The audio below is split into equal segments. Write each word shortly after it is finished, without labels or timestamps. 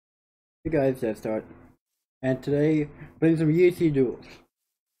Hey guys, let's start. And today, playing some UHC duels.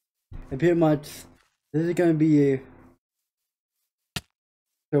 And pretty much, this is gonna be a...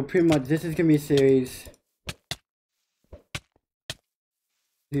 So pretty much, this is gonna be a series.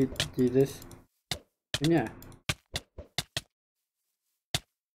 Do this. And yeah.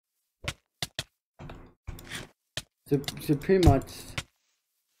 So pretty much,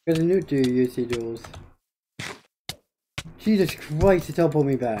 because I'm new to UHC duels. Jesus Christ, it teleported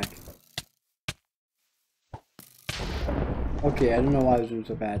me back. Okay, I don't know why I was doing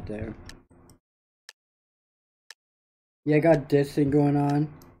so bad there. Yeah, I got this thing going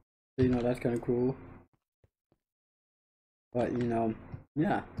on. So, that's kind of cool. But,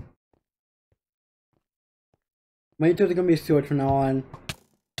 yeah. My intros are gonna be short from now on.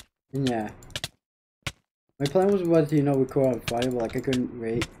 And yeah. My plan was record on Friday, but like I couldn't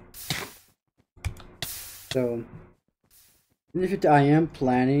wait. So, in the future, I am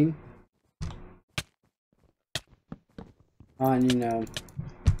planning on,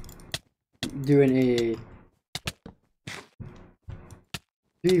 doing a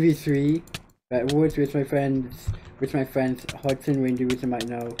 3v3 at Woods with my friends, Hudson, Randy, which you might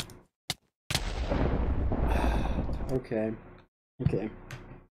know. Okay.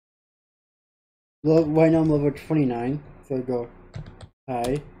 Right now I'm level 29, so I go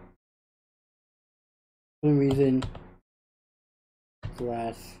high. For some reason,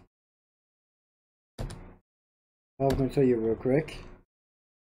 glass. I'm gonna show you real quick.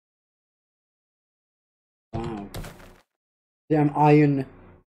 Wow. Damn iron.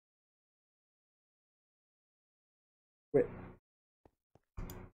 Wait.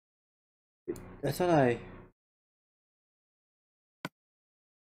 That's what I...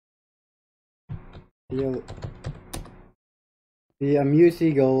 Yo. The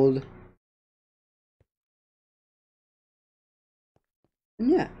UHC gold. And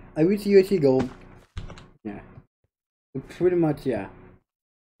yeah, I reached UHC gold. Yeah. So pretty much, yeah.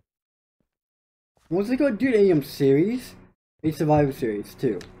 Once I go do an series, a survival series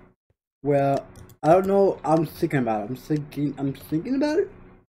too. Well, I don't know, I'm thinking about it. I'm thinking about it.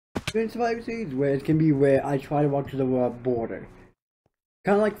 Doing survival series where it can be where I try to walk to the border.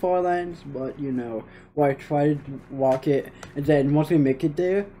 Kind of like Farlands, but where I try to walk it, and then once we make it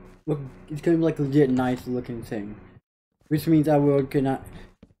there, look, it's gonna be like a legit nice looking thing. Which means I cannot.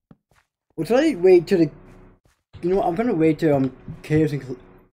 Well, should I wait till the? I'm gonna wait till Chaos and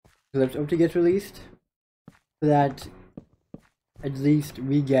Clips up to get released, so that at least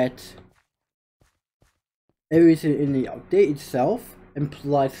we get everything in the update itself, and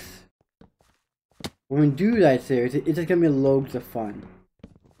plus when we do that series, it's just gonna be loads of fun.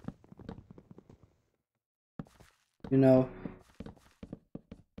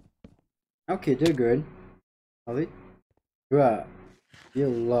 Okay, they're good. Are they? Bruh, you're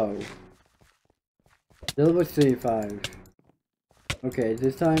low. They're level 35. Okay,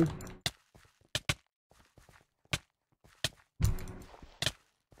 this time.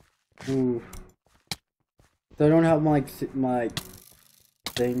 Ooh. So I don't have my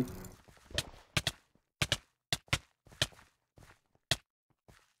thing.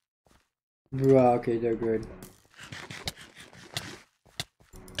 Bruh, okay, they're good.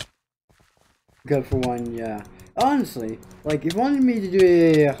 Good for one, yeah. Honestly, like, if you wanted me to do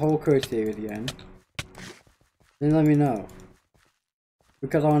a whole course series again, then let me know.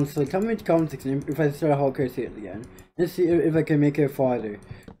 Because honestly, come into comment section if I start a whole course series again. Let's see if I can make it farther.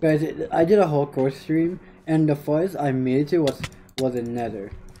 Guys, I did a whole course stream, and the farthest I made it to was in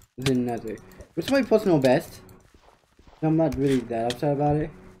Nether. Which is my personal best. I'm not really that upset about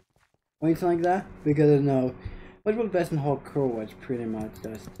it. Or anything like that. Because what was best in hardcore was pretty much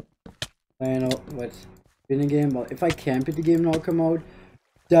just playing what's in the game. But if I can pick the game in hardcore mode,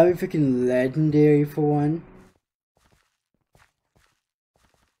 that would be freaking legendary for one.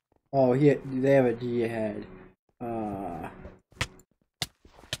 Oh, here they have a G head.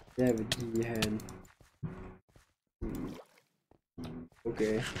 They have a G head.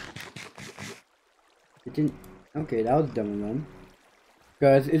 Okay. It didn't. Okay, that was dumb of them.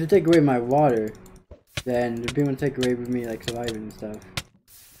 Because if it take away my water, then they're gonna take away with me like surviving and stuff.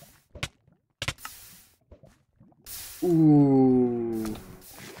 Ooh.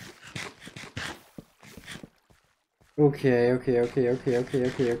 Okay.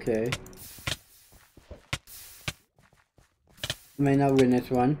 May not win this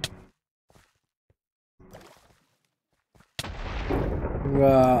one.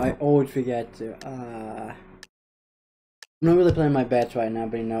 I always forget to. I'm not really playing my best right now,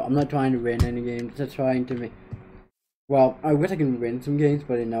 but I'm not trying to win any games. Just trying to make. Well, I wish I can win some games,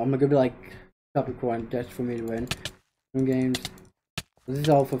 but I'm not gonna be like top of one just for me to win some games. This is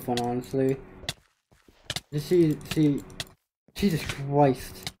all for fun, honestly. Just see, Jesus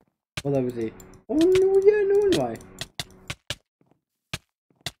Christ. What level is he? Oh no, yeah, no why.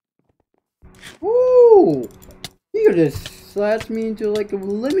 Ooh! You just slashed me into like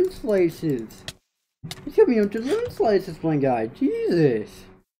lemon slices. You cut me into lemon slices, my guy. Jesus.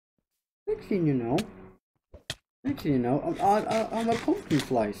 Next thing you know, I'm a pumpkin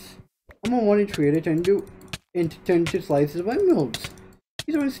slice. I'm a one trader turn into slices of emeralds.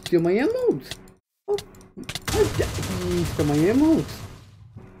 He's trying to steal my emeralds. Oh, he stole my emeralds.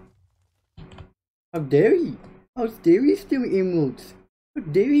 How dare he? How dare he steal emeralds? How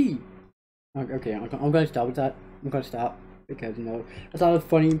dare he? Okay, I'm gonna stop with that. I'm gonna stop because you know I thought it was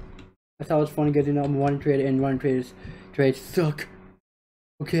funny. I thought it was funny because you know I'm one trader and one traders trades suck.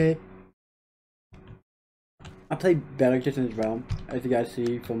 Okay. I play better kitchen as well, as you guys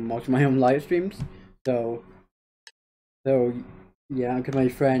see from most of my own live streams. So yeah, because my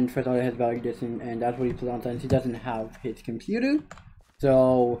friend first already has Valor Edition, and that's what he plays on since he doesn't have his computer.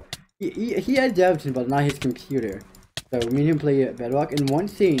 So he has Devon, but not his computer. So me and him play Bedrock. And one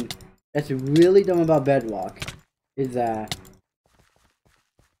thing that's really dumb about Bedrock is that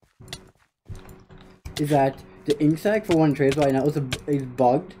the insect for one trade right now is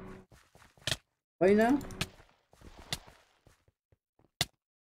bugged right now.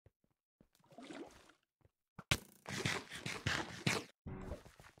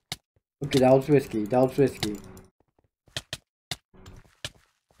 Okay, that was risky. That was risky.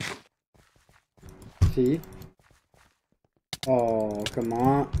 See? Oh, come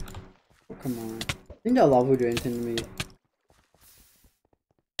on. Oh, come on. I think that lava drain's into me.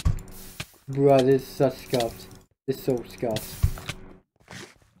 Bruh, this is such scuffed. This is so scuffed.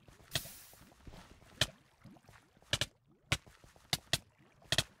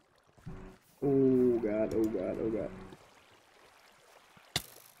 Oh god, oh god, oh god.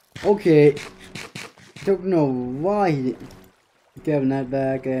 Okay. Don't know why he didn't. Giving that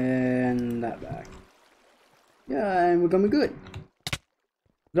back and that back. Yeah, and we're gonna be good.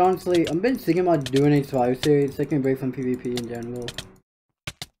 But honestly, I've been thinking about doing a survival series, taking a break from PvP in general.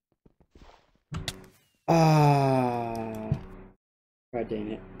 Ah, god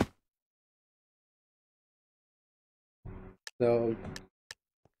dang it. So,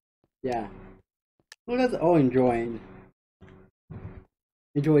 yeah. Well, that's all enjoying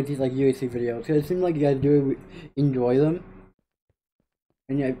these like UHC videos, because it seems like you guys do enjoy them.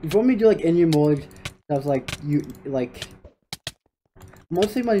 And yeah, if you want me to do like any more stuff like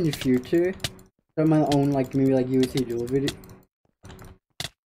mostly in the future, start my own like maybe like UHC duel video.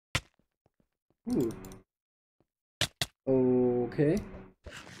 Ooh. Okay.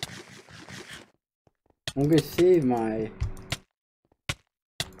 I'm gonna save my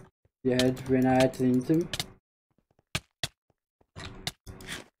head when I actually need to.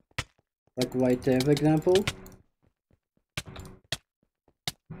 Like right there, for example.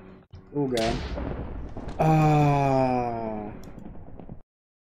 Oh god. Ah.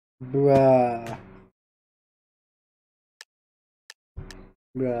 Bruh.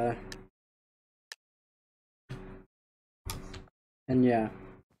 Bruh. And yeah.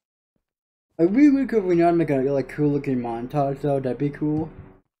 I really could we not make a like cool looking montage though, that'd be cool.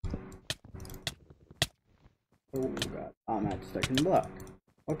 Oh god. I'm at second block.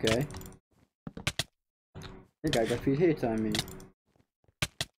 Okay. I think I got 3 hits on me.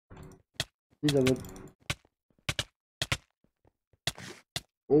 These are the...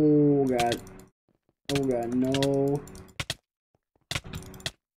 Oh god. Oh god, no.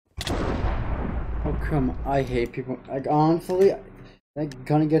 Oh come on. I hate people. Like honestly, that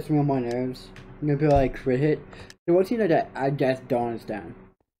kinda gets me on my nerves. You know, people like crit hit. The one thing that I just don't understand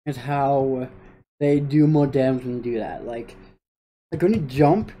is how they do more damage when you do that. Like when you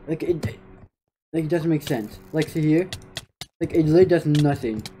jump, like it doesn't make sense. Like see here? Like it literally does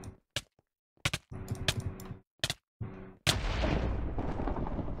nothing.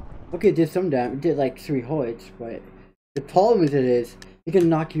 Okay, it did some damage. It did like 3 hits, but the problem with it is it can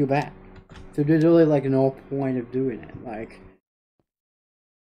knock you back. So there's really like no point of doing it. Like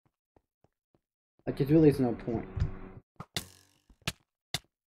it really is no point.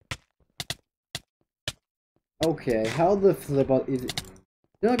 Okay, how the flip out is it?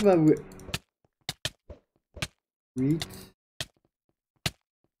 Talk about reach.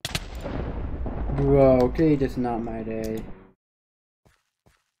 Bro, okay, that's not my day.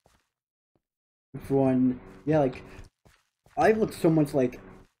 For one, yeah, like I look so much like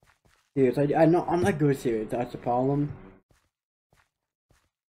serious. I know I'm not good at serious. That's the problem.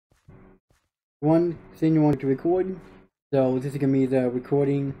 One thing you want to record, so this is gonna be the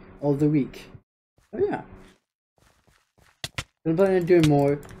recording of the week. Oh yeah. I'm planning on doing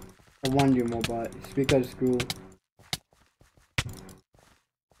more. I want to do more, but it's because of school.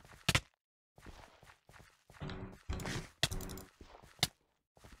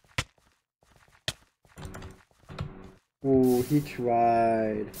 Oh, he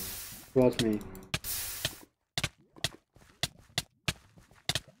tried. Trust me.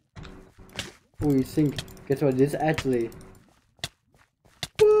 Oh, you think? Guess what? This actually.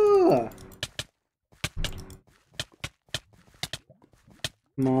 Ah!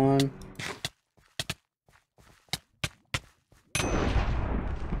 Come on.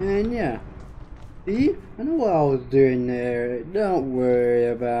 And yeah. See? I know what I was doing there. Don't worry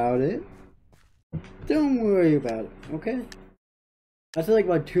about it. Don't worry about it, okay? I feel like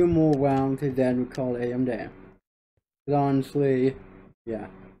about 2 more rounds and then we call it AM day. Cause honestly, yeah.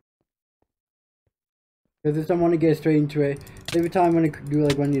 Cause if I want to get straight into it, every time when I do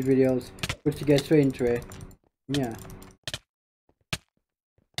like one of these videos, which to get straight into it, yeah.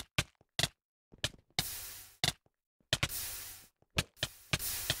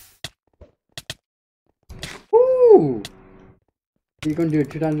 Woo! You're gonna do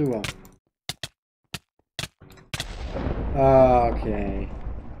it 2 times as well. Okay.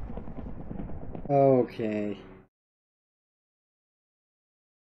 Okay.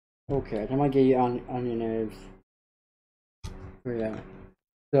 Okay, I might get you on your nerves. But yeah.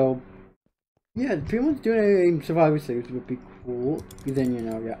 So yeah, pretty much doing a survival series would be cool. Then you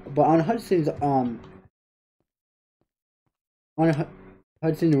know, yeah. But on Hudson's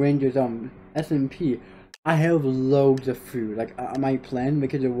Hudson Rangers SMP, I have loads of food. Like I might plan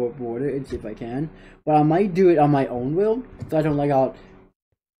because of what border and see if I can. But I might do it on my own will, so I don't like out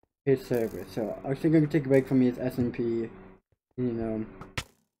his server. So I was thinking to take a break from his SMP, you know,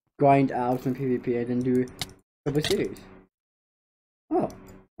 grind out some PvP and then do a couple series. Oh,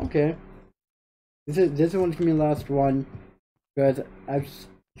 okay. This one's gonna be the last one because I've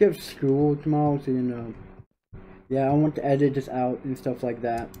skipped school tomorrow, so you know. Yeah, I want to edit this out and stuff like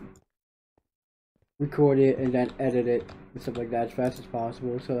that. Record it and then edit it and stuff like that as fast as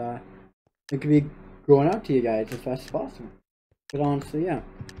possible so that it can be going out to you guys as fast as possible. But honestly, yeah.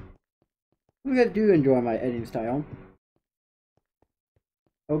 You guys do enjoy my editing style.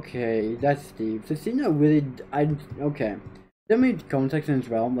 Okay, that's Steve. So Steve, really, okay. Tell me comment section as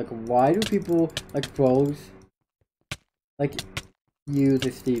well. Like, why do people like pros like use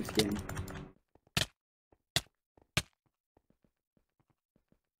a Steve skin?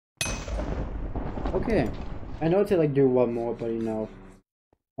 Okay, I know to like do one more, but you know,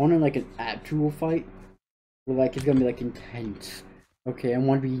 I want like an actual fight where like it's gonna be like intense. Okay, I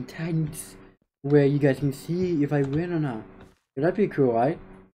want to be intense where you guys can see if I win or not. That'd be cool, right?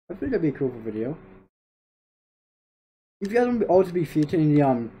 I think that'd be a cool video. If you guys want to also be featured in the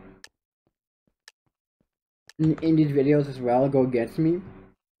in these videos as well, go against me.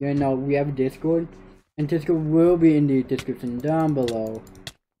 You know, we have Discord, and Discord will be in the description down below.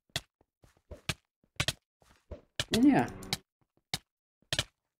 And yeah.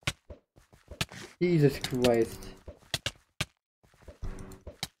 Jesus Christ.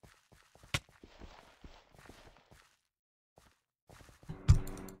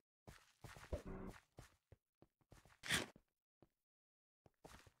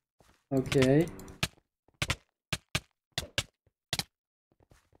 Okay.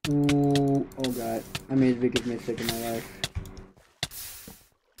 Ooh, oh god. I made the biggest mistake in my life.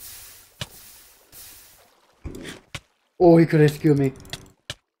 Oh, he could have killed me.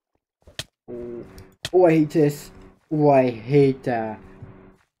 Oh. Oh, I hate this. Oh, I hate that.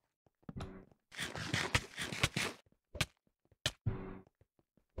 I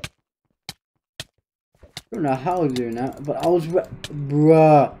don't know how I was doing that, but I was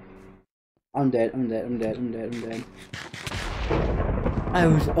bruh. I'm dead, I'm dead, I'm dead, I'm dead, I'm dead. I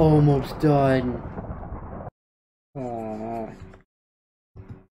was almost done. Ah,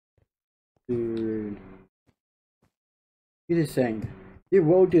 dude. He's just saying, you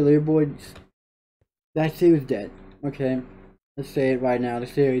rolled the leaderboards. That series is dead. Okay, let's say it right now. The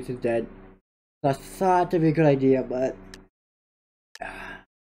series is dead. That's thought to be a good idea, but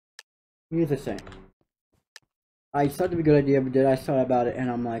here's the thing. I thought to be a good idea, but then I thought about it,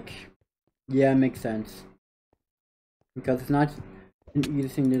 and I'm like, yeah, it makes sense. Because it's not an easy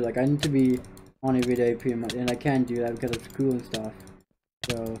thing to do. Like, I need to be on every day pretty much, and I can't do that because of school and stuff.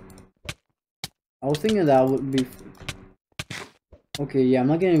 So, I was thinking that would be. Okay, yeah, I'm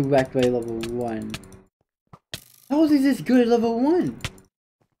not getting wrecked by level 1. How is this good at level 1?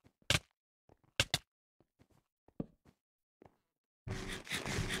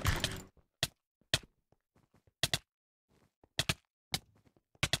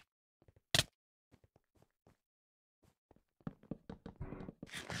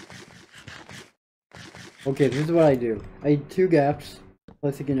 Okay, this is what I do. I need 2 gaps.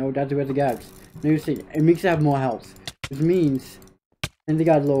 Plus again, oh, that's where the gaps. Now you see, it makes it have more health. Which means, and they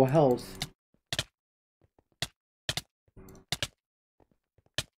got low health.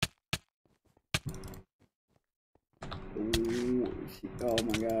 Ooh, oh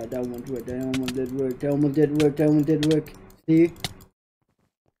my god, that one worked, that almost did work, that almost did work, that almost did work. See?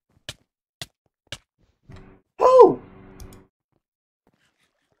 Oh!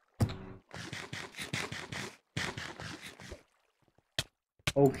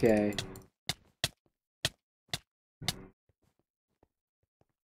 Okay.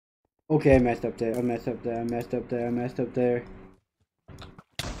 Okay, I messed up there, I messed up there, I messed up there, I messed up there.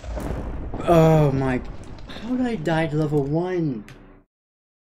 Oh my... How did I die to level 1?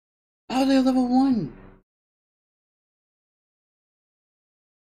 How did I level 1?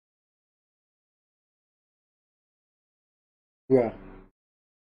 Bruh.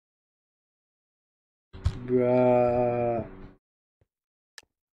 Bruh.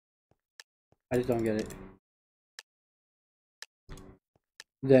 I just don't get it.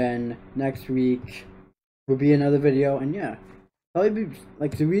 Then, next week, will be another video, and yeah. Probably be,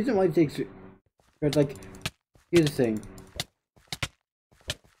 like, the reason why it takes... Because, like, here's the thing.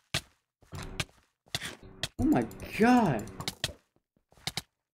 Oh my god!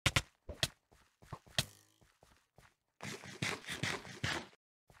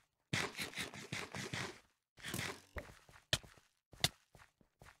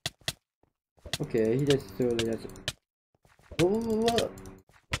 Okay, he just totally does it. What?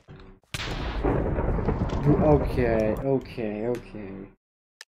 Okay, okay, okay.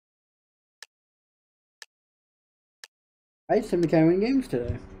 I simply can't win games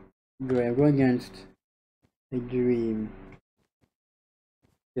today. Great, I'm going against a dream.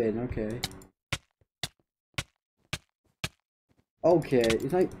 Good, okay. Okay,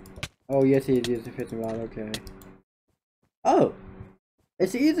 it's like... Oh, yes, he is the fifth rod, okay. Oh!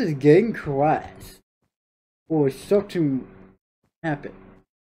 It's either getting crashed or something happened.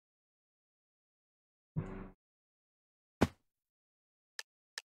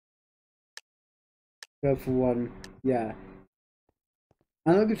 Go for one, yeah.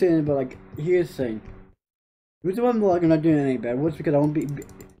 I know what you're saying, but like, here's the thing. The reason why I'm not doing any better was because I won't be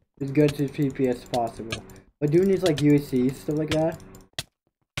as good to PvP as possible. But doing these like UHC, stuff like that.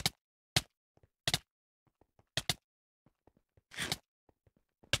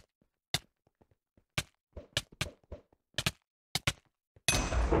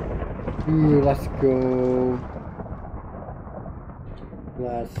 Ooh, let's go.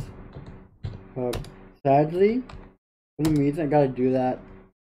 Let's hook. Sadly, for the means I gotta do that.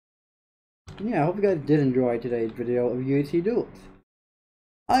 And yeah, I hope you guys did enjoy today's video of UHC duels.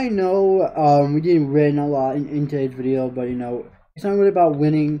 I know we didn't win a lot in today's video, but you know, it's not really about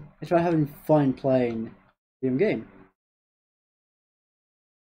winning, it's about having fun playing the game.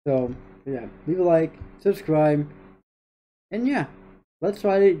 So yeah, leave a like, subscribe, and yeah, let's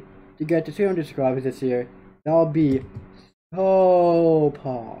try to get to 200 subscribers this year. That'll be so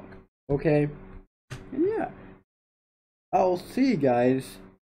pog. Okay? And yeah, I'll see you guys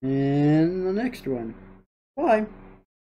in the next one. Bye.